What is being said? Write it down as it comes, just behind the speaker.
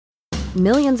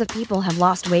Millions of people have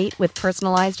lost weight with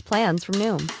personalized plans from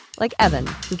Noom. Like Evan,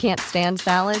 who can't stand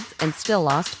salads and still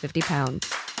lost 50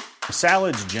 pounds.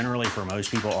 Salads generally for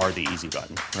most people are the easy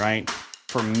button, right?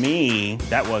 For me,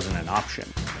 that wasn't an option.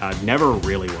 I never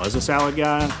really was a salad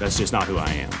guy. That's just not who I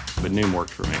am. But Noom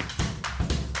worked for me.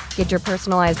 Get your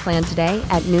personalized plan today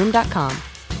at Noom.com.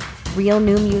 Real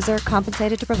Noom user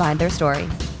compensated to provide their story.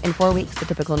 In 4 weeks, the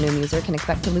typical Noom user can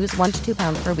expect to lose 1 to 2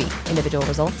 pounds per week. Individual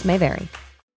results may vary.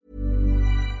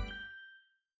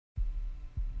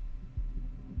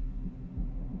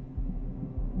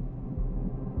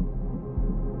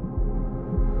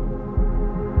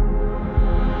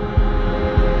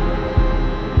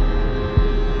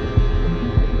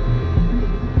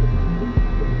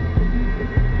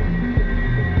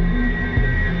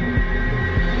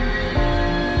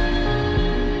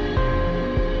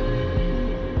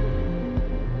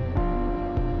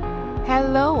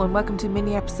 Hello and welcome to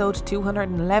mini episode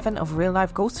 211 of Real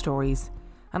Life Ghost Stories.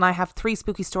 And I have 3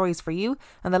 spooky stories for you,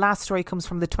 and the last story comes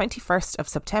from the 21st of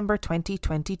September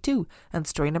 2022, and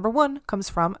story number 1 comes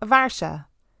from Varsha.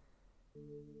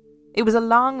 It was a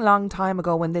long time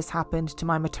ago when this happened to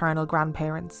my maternal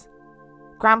grandparents.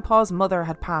 Grandpa's mother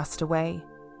had passed away.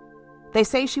 They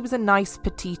say she was a nice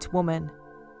petite woman.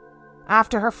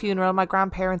 After her funeral, my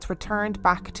grandparents returned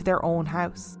back to their own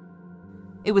house.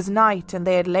 It was night and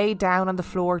they had laid down on the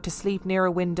floor to sleep near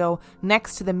a window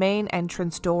next to the main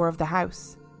entrance door of the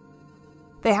house.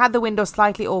 They had the window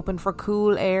slightly open for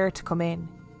cool air to come in.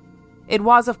 It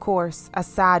was, of course, a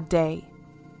sad day,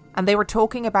 and they were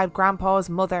talking about Grandpa's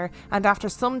mother, and after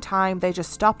some time they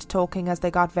just stopped talking as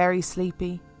they got very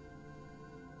sleepy.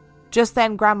 Just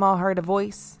then Grandma heard a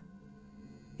voice.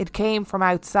 It came from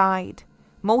outside,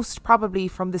 most probably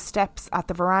from the steps at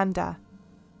the veranda.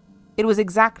 It was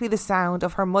exactly the sound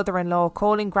of her mother-in-law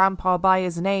calling Grandpa by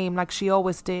his name like she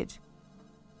always did.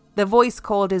 The voice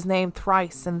called his name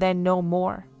thrice and then no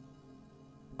more.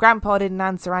 Grandpa didn't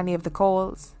answer any of the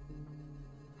calls.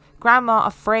 Grandma,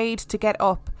 afraid to get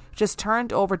up, just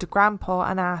turned over to Grandpa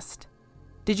and asked,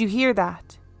 "Did you hear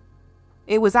that?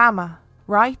 It was Amma,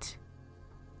 right?"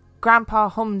 Grandpa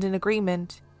hummed in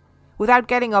agreement. Without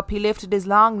getting up, he lifted his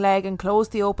long leg and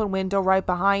closed the open window right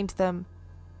behind them.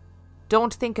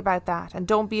 "Don't think about that and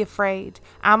don't be afraid.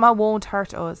 Amma won't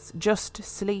hurt us. Just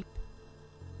sleep."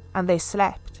 And they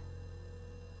slept.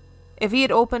 If he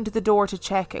had opened the door to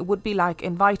check, it would be like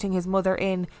inviting his mother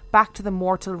in, back to the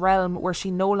mortal realm where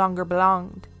she no longer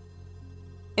belonged.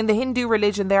 In the Hindu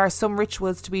religion, there are some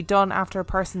rituals to be done after a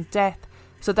person's death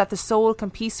so that the soul can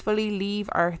peacefully leave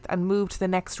Earth and move to the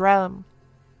next realm.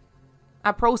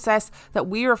 A process that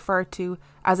we refer to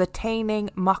as attaining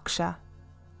moksha.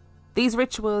 These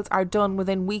rituals are done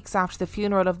within weeks after the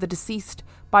funeral of the deceased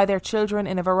by their children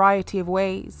in a variety of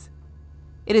ways.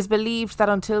 It is believed that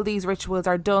until these rituals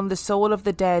are done, the soul of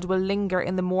the dead will linger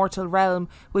in the mortal realm,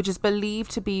 which is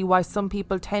believed to be why some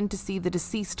people tend to see the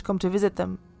deceased come to visit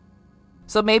them.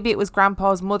 So maybe it was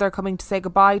Grandpa's mother coming to say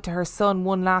goodbye to her son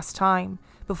one last time,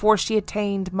 before she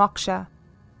attained moksha,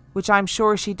 which I'm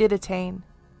sure she did attain.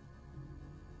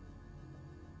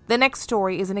 The next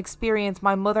story is an experience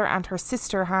my mother and her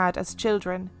sister had as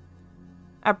children.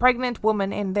 A pregnant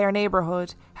woman in their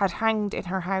neighbourhood had hanged in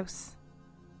her house.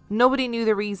 Nobody knew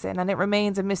the reason, and it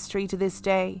remains a mystery to this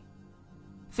day.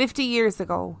 50 years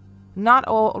ago, not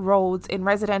all roads in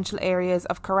residential areas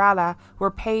of Kerala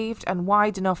were paved and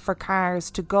wide enough for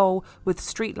cars to go with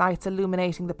streetlights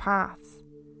illuminating the paths.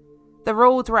 The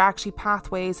roads were actually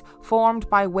pathways formed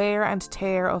by wear and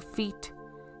tear of feet,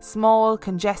 small,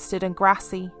 congested and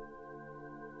grassy.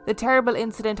 The terrible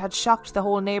incident had shocked the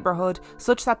whole neighbourhood,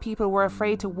 such that people were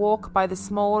afraid to walk by the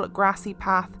small grassy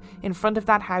path in front of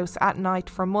that house at night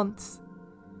for months.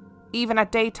 Even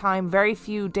at daytime, very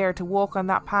few dared to walk on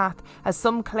that path, as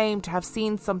some claimed to have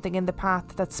seen something in the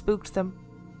path that spooked them.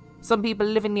 Some people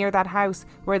living near that house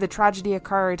where the tragedy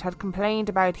occurred had complained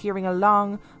about hearing a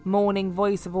long, moaning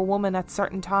voice of a woman at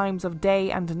certain times of day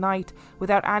and night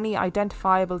without any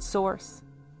identifiable source.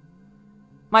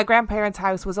 My grandparents'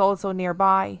 house was also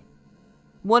nearby.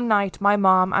 One night my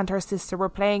mom and her sister were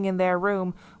playing in their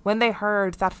room when they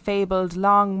heard that fabled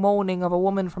long moaning of a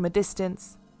woman from a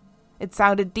distance. It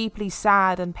sounded deeply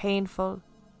sad and painful.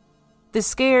 This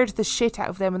scared the shit out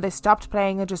of them and they stopped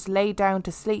playing and just lay down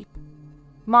to sleep.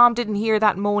 Mom didn't hear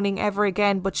that moaning ever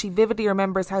again, but she vividly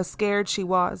remembers how scared she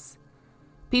was.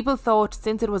 People thought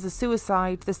since it was a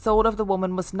suicide, the soul of the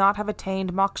woman must not have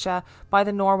attained moksha by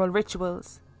the normal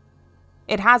rituals.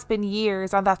 It has been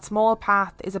years and that small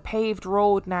path is a paved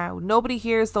road now. Nobody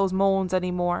hears those moans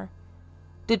anymore.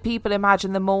 Did people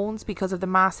imagine the moans because of the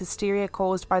mass hysteria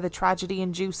caused by the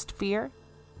tragedy-induced fear?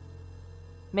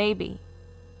 Maybe.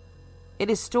 It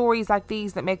is stories like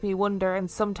these that make me wonder and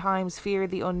sometimes fear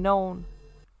the unknown.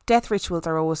 Death rituals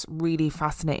are always really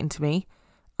fascinating to me.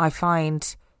 I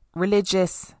find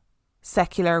religious,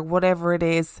 secular, whatever it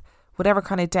is, whatever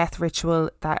kind of death ritual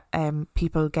that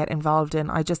people get involved in,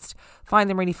 I just find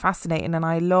them really fascinating, and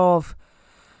I love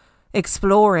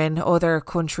exploring other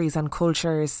countries and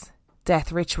cultures'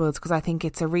 death rituals, because I think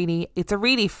it's a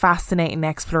really fascinating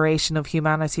exploration of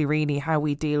humanity, really, how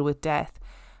we deal with death.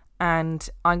 And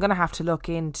I'm going to have to look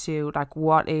into like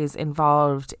what is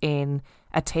involved in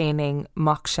attaining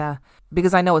moksha,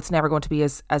 because I know it's never going to be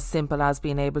as simple as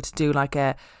being able to do like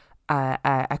a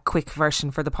quick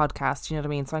version for the podcast, you know what I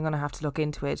mean? So I'm going to have to look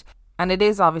into it. And it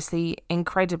is obviously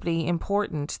incredibly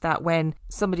important that when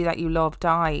somebody that you love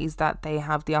dies, that they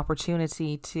have the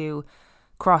opportunity to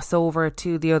cross over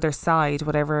to the other side,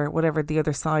 whatever the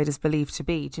other side is believed to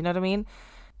be. Do you know what I mean?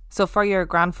 So for your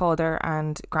grandfather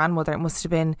and grandmother, it must have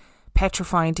been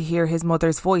petrifying to hear his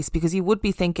mother's voice, because you would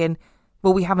be thinking,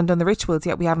 well, we haven't done the rituals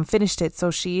yet, we haven't finished it, so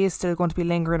she is still going to be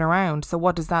lingering around. So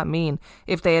what does that mean?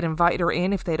 If they had invited her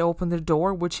in, if they'd opened the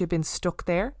door, would she have been stuck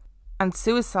there? And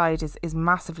suicide is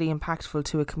massively impactful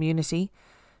to a community.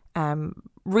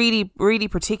 Really, really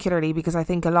particularly because I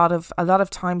think a lot of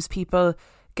times people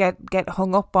get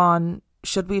hung up on,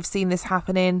 should we have seen this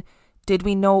happening? Did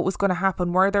we know it was going to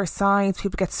happen? Were there signs?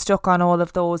 People get stuck on all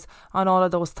of those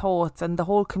thoughts, and the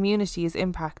whole community is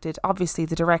impacted. Obviously,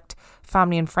 the direct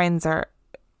family and friends are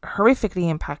horrifically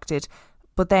impacted,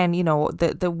 but then, you know,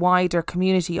 the wider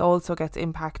community also gets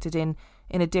impacted in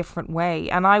a different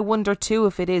way. And I wonder too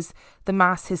if it is the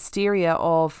mass hysteria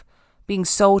of being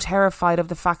so terrified of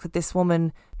the fact that this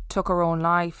woman took her own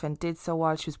life and did so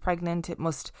while she was pregnant. It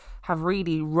must have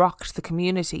really rocked the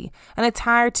community. And it's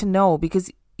hard to know because,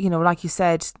 you know, like you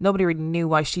said, nobody really knew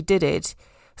why she did it.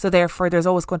 So therefore, there's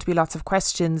always going to be lots of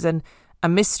questions and a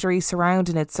mystery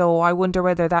surrounding it. So I wonder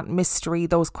whether that mystery,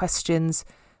 those questions,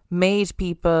 made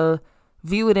people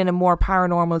view it in a more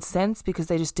paranormal sense because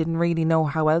they just didn't really know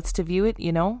how else to view it,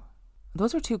 you know?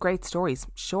 Those are two great stories,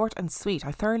 short and sweet.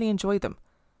 I thoroughly enjoyed them.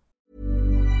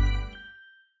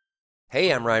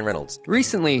 Hey, I'm Ryan Reynolds.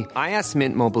 Recently, I asked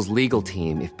Mint Mobile's legal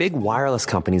team if big wireless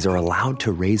companies are allowed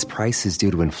to raise prices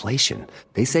due to inflation.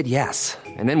 They said yes.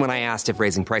 And then when I asked if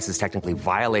raising prices technically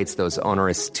violates those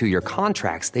onerous 2-year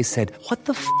contracts, they said, "What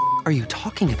the f*** are you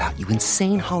talking about, you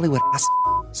insane Hollywood ass?"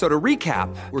 So to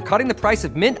recap, we're cutting the price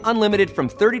of Mint Unlimited from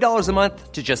 $30 a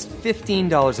month to just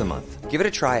 $15 a month. Give it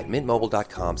a try at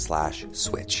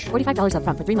mintmobile.com/switch. $45 up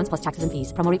front for 3 months plus taxes and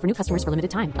fees. Promo rate for new customers for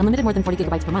limited time. Unlimited more than 40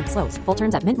 gigabytes per month. Slows full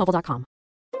terms at mintmobile.com.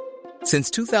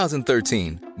 Since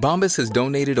 2013, Bombas has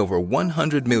donated over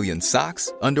 100 million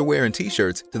socks, underwear, and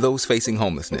T-shirts to those facing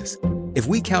homelessness. If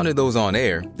we counted those on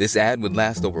air, this ad would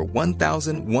last over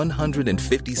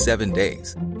 1,157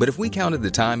 days. But if we counted the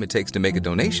time it takes to make a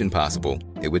donation possible,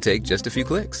 it would take just a few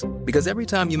clicks. Because every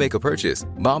time you make a purchase,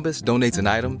 Bombas donates an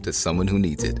item to someone who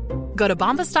needs it. Go to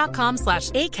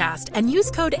bombas.com/ACAST and use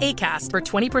code ACAST for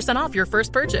 20% off your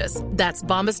first purchase. That's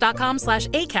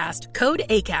bombas.com/ACAST, code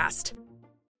ACAST.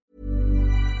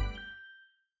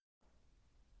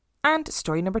 And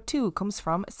story number 2 comes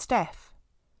from Steph.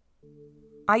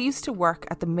 I used to work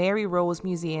at the Mary Rose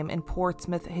Museum in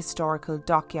Portsmouth Historical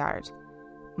Dockyard.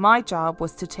 My job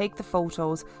was to take the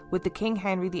photos with the King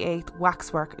Henry VIII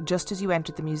waxwork just as you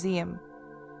entered the museum.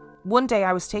 One day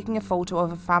I was taking a photo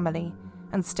of a family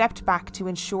and stepped back to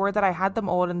ensure that I had them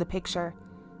all in the picture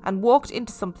and walked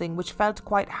into something which felt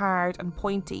quite hard and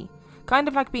pointy, kind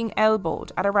of like being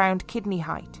elbowed at around kidney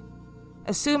height.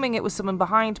 Assuming it was someone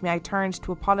behind me, I turned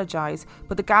to apologise,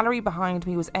 but the gallery behind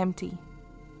me was empty.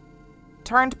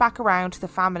 Turned back around to the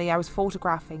family I was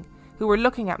photographing, who were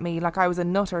looking at me like I was a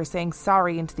nutter saying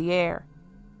sorry into the air.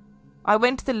 I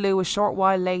went to the loo a short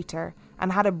while later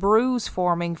and had a bruise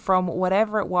forming from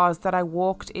whatever it was that I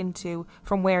walked into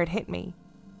from where it hit me.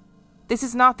 This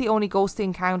is not the only ghostly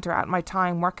encounter at my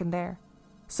time working there.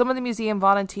 Some of the museum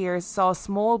volunteers saw a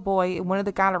small boy in one of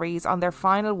the galleries on their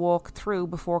final walk through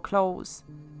before close.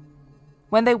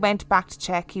 When they went back to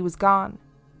check, he was gone.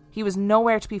 He was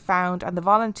nowhere to be found, and the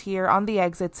volunteer on the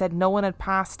exit said no one had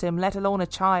passed him, let alone a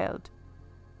child.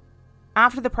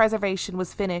 After the preservation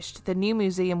was finished, the new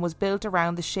museum was built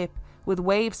around the ship with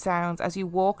wave sounds as you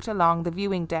walked along the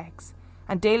viewing decks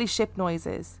and daily ship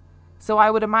noises, so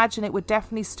I would imagine it would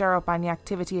definitely stir up any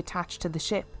activity attached to the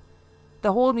ship.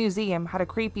 The whole museum had a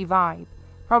creepy vibe,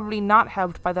 probably not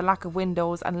helped by the lack of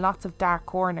windows and lots of dark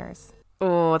corners.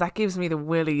 Oh, that gives me the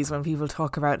willies when people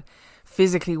talk about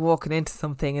physically walking into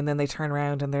something and then they turn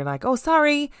around and they're like, "Oh,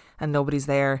 sorry," and nobody's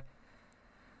there.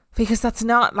 Because that's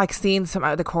not like seeing something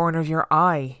out of the corner of your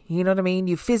eye. You know what I mean?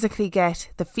 You physically get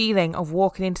the feeling of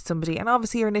walking into somebody, and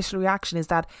obviously your initial reaction is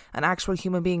that an actual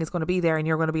human being is going to be there and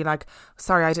you're going to be like,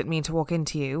 sorry, I didn't mean to walk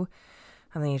into you.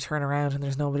 And then you turn around and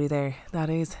there's nobody there. That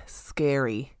is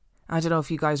scary. I don't know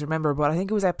if you guys remember, but I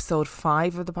think it was episode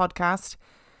 5 of the podcast.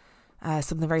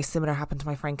 Something very similar happened to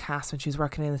my friend Cass when she was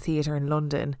working in a theatre in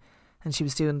London, and she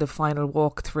was doing the final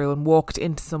walkthrough and walked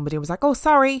into somebody and was like, oh,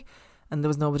 sorry. And there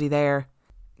was nobody there.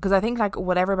 Because I think like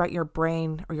whatever about your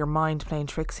brain or your mind playing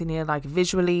tricks in you, like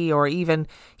visually or even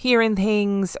hearing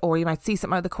things, or you might see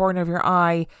something out of the corner of your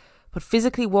eye, but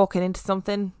physically walking into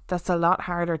something, that's a lot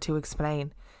harder to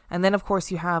explain. And then of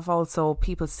course you have also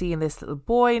people seeing this little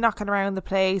boy knocking around the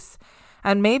place.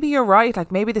 And maybe you're right,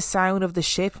 like maybe the sound of the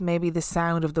ship, maybe the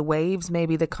sound of the waves,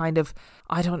 maybe the kind of,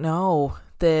 I don't know,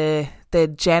 the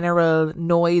general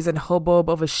noise and hubbub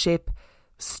of a ship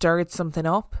stirred something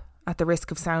up, at the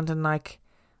risk of sounding like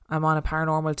I'm on a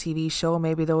paranormal TV show.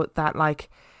 Maybe though that, like,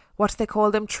 what do they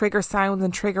call them? Trigger sounds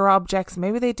and trigger objects.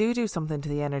 Maybe they do something to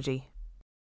the energy.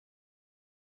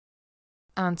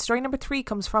 And story number 3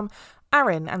 comes from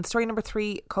Aaron. And story number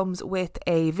 3 comes with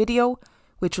a video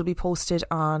which will be posted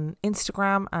on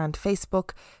Instagram and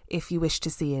Facebook if you wish to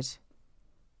see it.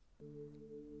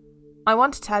 I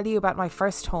want to tell you about my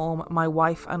first home my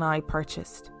wife and I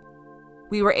purchased.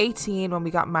 We were 18 when we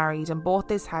got married and bought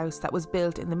this house that was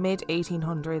built in the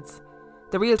mid-1800s.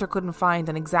 The realtor couldn't find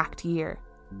an exact year.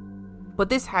 But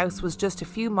this house was just a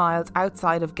few miles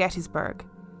outside of Gettysburg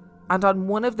and on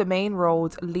one of the main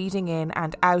roads leading in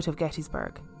and out of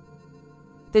Gettysburg.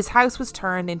 This house was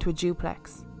turned into a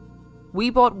duplex. We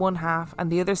bought one half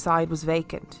and the other side was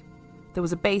vacant. There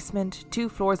was a basement, 2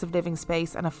 floors of living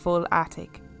space and a full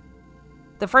attic.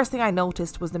 The first thing I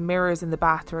noticed was the mirrors in the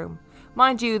bathroom.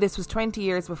 Mind you, this was 20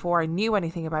 years before I knew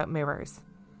anything about mirrors.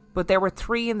 But there were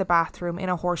 3 in the bathroom in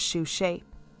a horseshoe shape.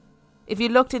 If you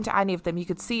looked into any of them, you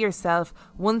could see yourself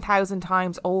 1,000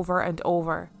 times over and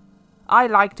over. I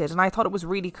liked it and I thought it was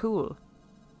really cool.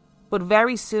 But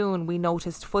very soon we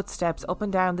noticed footsteps up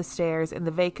and down the stairs in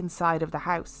the vacant side of the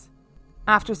house.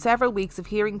 After several weeks of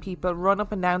hearing people run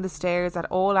up and down the stairs at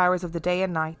all hours of the day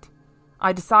and night,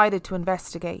 I decided to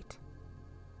investigate.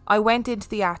 I went into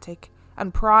the attic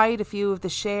and pried a few of the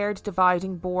shared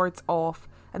dividing boards off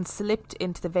and slipped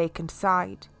into the vacant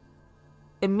side.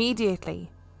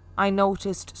 Immediately, I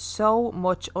noticed so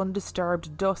much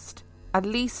undisturbed dust, at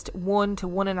least 1 to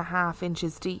 1.5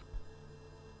 inches deep.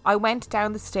 I went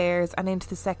down the stairs and into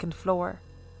the second floor.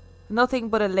 Nothing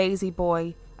but a lazy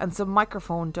boy and some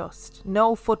microphone dust,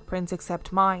 no footprints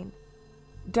except mine.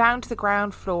 Down to the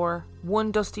ground floor,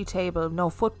 1 dusty table, no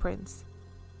footprints.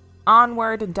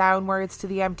 Onward and downwards to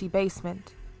the empty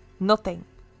basement. Nothing.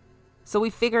 So we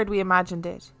figured we imagined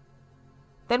it.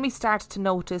 Then we started to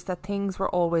notice that things were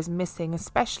always missing,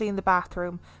 especially in the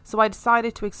bathroom, so I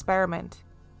decided to experiment.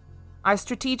 I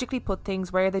strategically put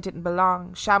things where they didn't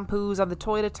belong. Shampoos on the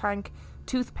toilet tank,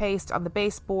 toothpaste on the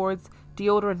baseboards,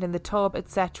 deodorant in the tub,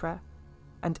 etc.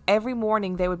 And every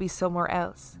morning they would be somewhere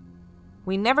else.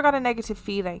 We never got a negative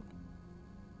feeling.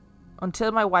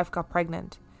 Until my wife got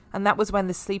pregnant. And that was when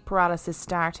the sleep paralysis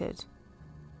started.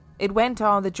 It went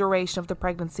on the duration of the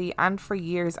pregnancy and for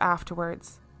years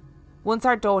afterwards. Once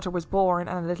our daughter was born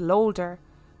and a little older,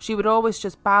 she would always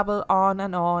just babble on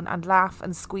and laugh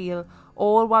and squeal,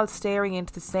 all while staring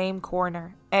into the same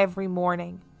corner every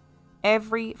morning.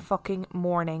 Every fucking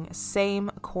morning, same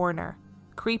corner.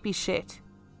 Creepy shit.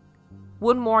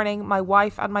 One morning, my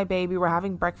wife and my baby were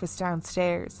having breakfast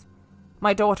downstairs.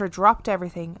 My daughter dropped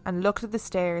everything and looked at the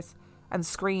stairs and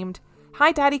screamed,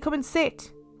 "Hi Daddy, come and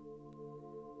sit."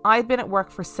 I'd been at work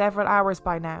for several hours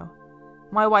by now.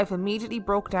 My wife immediately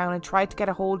broke down and tried to get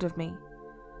a hold of me.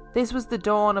 This was the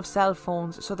dawn of cell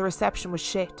phones, so the reception was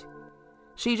shit.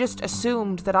 She just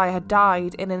assumed that I had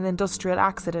died in an industrial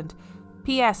accident.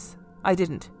 P.S. I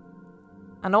didn't.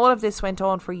 And all of this went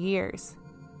on for years.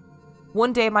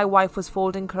 One day my wife was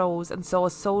folding clothes and saw a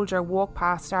soldier walk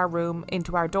past our room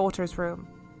into our daughter's room.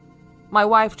 My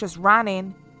wife just ran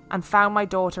in and found my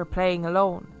daughter playing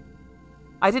alone.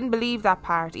 I didn't believe that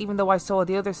part, even though I saw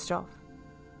the other stuff.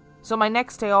 So my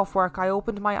next day off work, I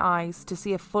opened my eyes to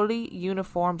see a fully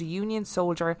uniformed Union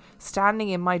soldier standing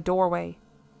in my doorway.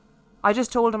 I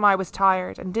just told him I was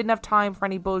tired and didn't have time for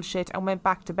any bullshit and went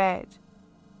back to bed.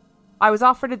 I was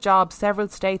offered a job several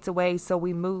states away, so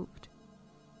we moved.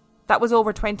 That was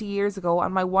over 20 years ago,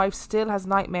 and my wife still has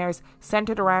nightmares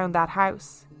centred around that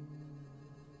house.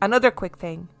 Another quick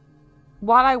thing.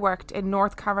 While I worked in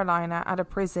North Carolina at a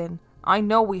prison, I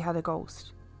know we had a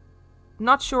ghost.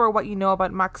 Not sure what you know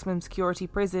about maximum security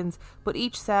prisons, but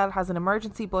each cell has an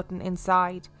emergency button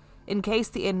inside. in case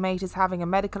the inmate is having a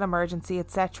medical emergency,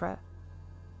 etc.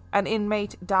 An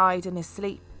inmate died in his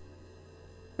sleep.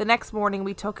 The next morning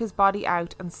we took his body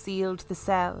out and sealed the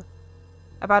cell.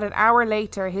 About an hour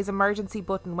later, his emergency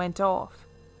button went off.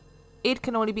 It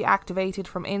can only be activated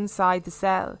from inside the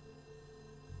cell.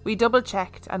 We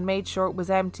double-checked and made sure it was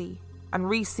empty and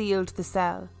resealed the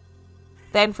cell.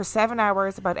 Then for 7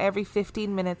 hours, about every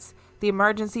 15 minutes, the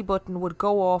emergency button would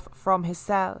go off from his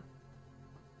cell.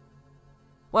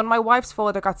 When my wife's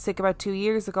father got sick about 2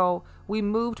 years ago, we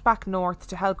moved back north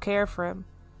to help care for him,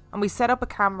 and we set up a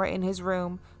camera in his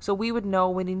room so we would know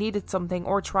when he needed something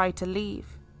or tried to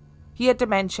leave. He had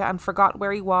dementia and forgot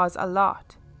where he was a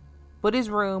lot, but his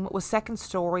room was second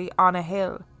story on a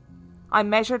hill. I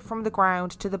measured from the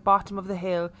ground to the bottom of the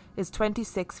hill is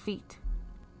 26 feet.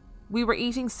 We were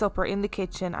eating supper in the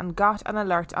kitchen and got an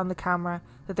alert on the camera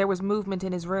that there was movement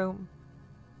in his room.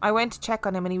 I went to check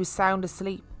on him and he was sound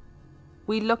asleep.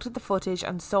 We looked at the footage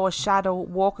and saw a shadow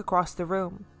walk across the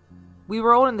room. We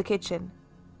were all in the kitchen.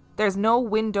 There's no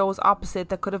windows opposite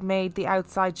that could have made the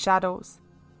outside shadows.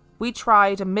 We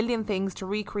tried a million things to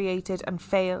recreate it and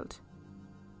failed.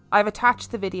 I've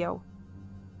attached the video.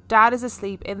 Dad is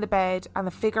asleep in the bed and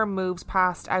the figure moves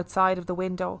past outside of the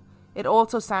window. It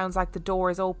also sounds like the door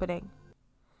is opening.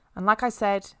 And like I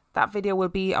said, that video will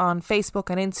be on Facebook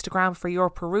and Instagram for your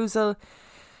perusal.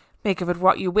 Make of it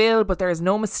what you will, but there is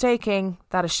no mistaking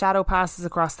that a shadow passes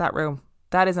across that room.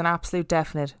 That is an absolute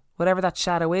definite. Whatever that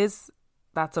shadow is,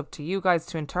 that's up to you guys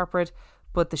to interpret.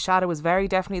 But the shadow is very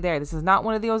definitely there. This is not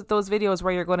one of those videos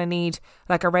where you're going to need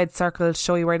like a red circle to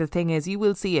show you where the thing is. You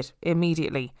will see it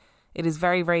immediately. It is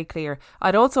very, very clear.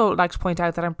 I'd also like to point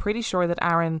out that I'm pretty sure that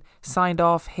Aaron signed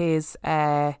off his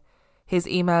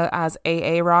email as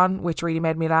Aaron, which really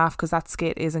made me laugh because that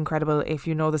skit is incredible. If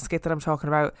you know the skit that I'm talking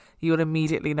about, you'll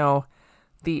immediately know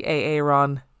the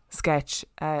Aaron sketch.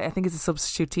 I think it's a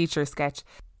substitute teacher sketch.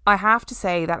 I have to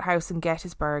say that house in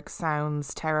Gettysburg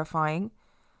sounds terrifying.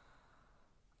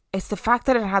 It's the fact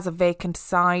that it has a vacant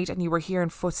side and you were hearing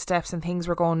footsteps and things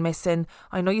were going missing.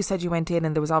 I know you said you went in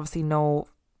and there was obviously no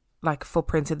like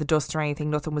footprints in the dust or anything.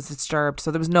 Nothing was disturbed.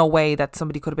 So there was no way that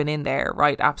somebody could have been in there,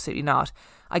 right? Absolutely not.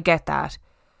 I get that.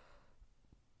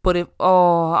 But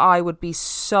I would be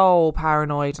so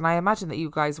paranoid. And I imagine that you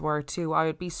guys were too. I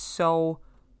would be so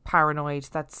paranoid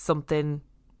that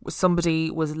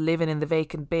somebody was living in the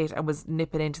vacant bit and was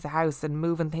nipping into the house and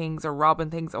moving things or robbing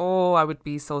things. Oh, I would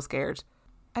be so scared.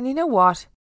 And you know what?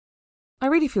 I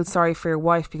really feel sorry for your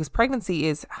wife because pregnancy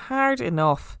is hard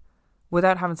enough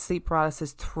without having sleep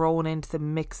paralysis thrown into the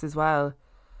mix as well.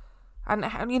 And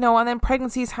you know, and then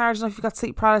pregnancy is hard enough if you've got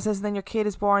sleep paralysis and then your kid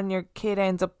is born and your kid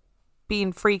ends up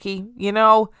being freaky, you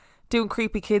know, doing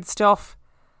creepy kid stuff.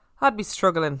 I'd be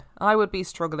struggling. I would be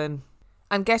struggling.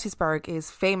 And Gettysburg is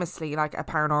famously like a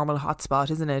paranormal hotspot,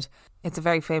 isn't it? It's a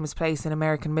very famous place in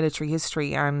American military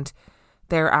history and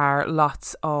there are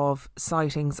lots of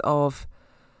sightings of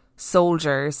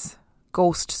soldiers,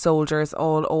 ghost soldiers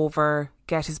all over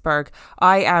Gettysburg.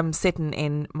 I am sitting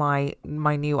in my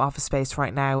new office space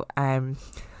right now, and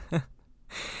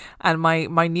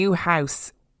my new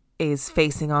house is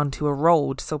facing onto a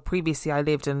road. So previously I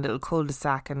lived in a little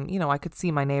cul-de-sac and, you know, I could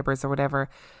see my neighbours or whatever.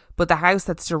 But the house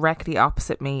that's directly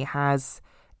opposite me has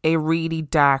a really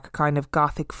dark kind of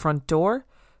gothic front door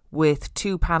with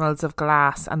 2 panels of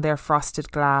glass and they're frosted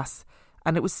glass.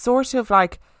 And it was sort of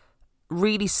like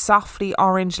really softly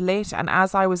orange lit. And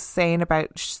as I was saying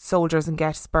about soldiers in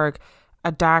Gettysburg,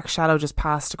 a dark shadow just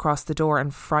passed across the door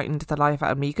and frightened the life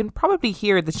out of me. You can probably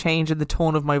hear the change in the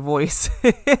tone of my voice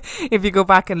if you go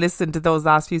back and listen to those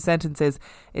last few sentences.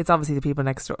 It's obviously the people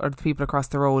next door, or the people across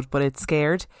the road, but it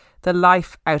scared the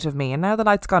life out of me. And now the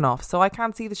light's gone off, so I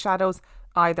can't see the shadows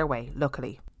either way,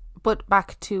 luckily. But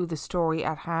back to the story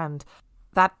at hand.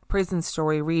 That prison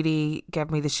story really gave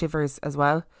me the shivers as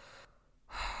well.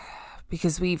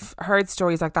 Because we've heard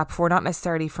stories like that before, not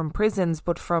necessarily from prisons,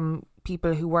 but from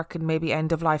people who work in maybe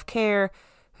end-of-life care,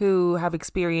 who have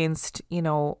experienced, you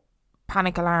know,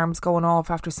 panic alarms going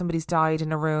off after somebody's died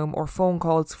in a room, or phone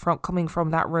calls coming from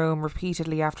that room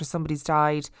repeatedly after somebody's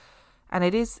died. And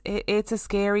it's a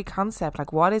scary concept.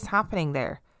 Like, what is happening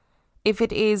there? If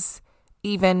it is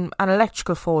even an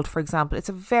electrical fault, for example, it's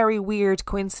a very weird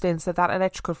coincidence that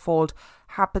electrical fault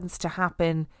happens to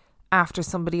happen after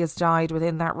somebody has died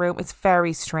within that room. It's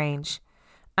very strange.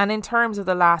 And in terms of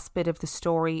the last bit of the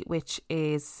story, which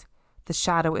is the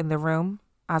shadow in the room,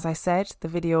 as I said, the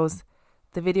videos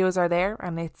are there,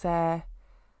 and it's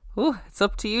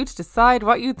up to you to decide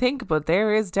what you think, but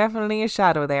there is definitely a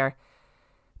shadow there.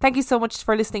 Thank you so much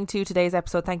for listening to today's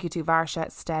episode. Thank you to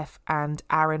Varsha, Steph and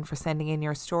Aaron for sending in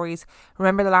your stories.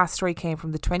 Remember, the last story came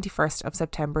from the 21st of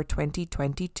September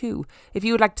 2022. If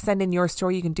you would like to send in your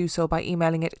story, you can do so by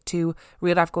emailing it to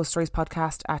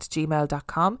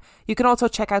reallifeghoststoriespodcast@gmail.com. You can also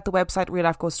check out the website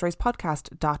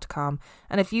reallifeghoststoriespodcast.com.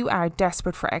 And if you are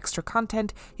desperate for extra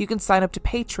content, you can sign up to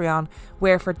Patreon,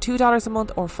 where for $2 a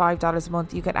month or $5 a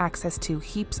month, you get access to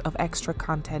heaps of extra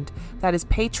content. That is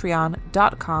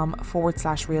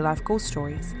patreon.com/Real Life Ghost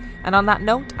Stories. And on that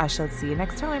note, I shall see you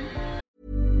next time.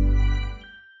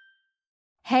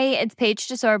 Hey, it's Paige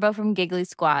DeSorbo from Giggly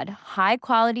Squad. High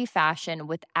quality fashion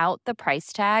without the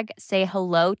price tag. Say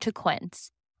hello to Quince.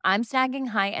 I'm snagging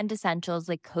high-end essentials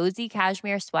like cozy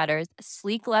cashmere sweaters,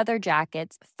 sleek leather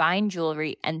jackets, fine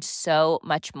jewelry, and so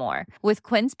much more. With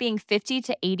Quince being 50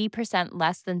 to 80%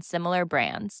 less than similar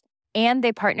brands. And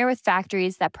they partner with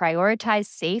factories that prioritize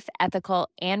safe, ethical,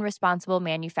 and responsible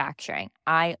manufacturing.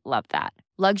 I love that.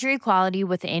 Luxury quality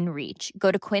within reach.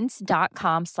 Go to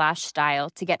quince.com/style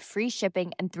to get free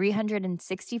shipping and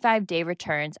 365-day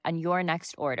returns on your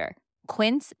next order.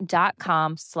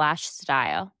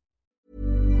 Quince.com/style.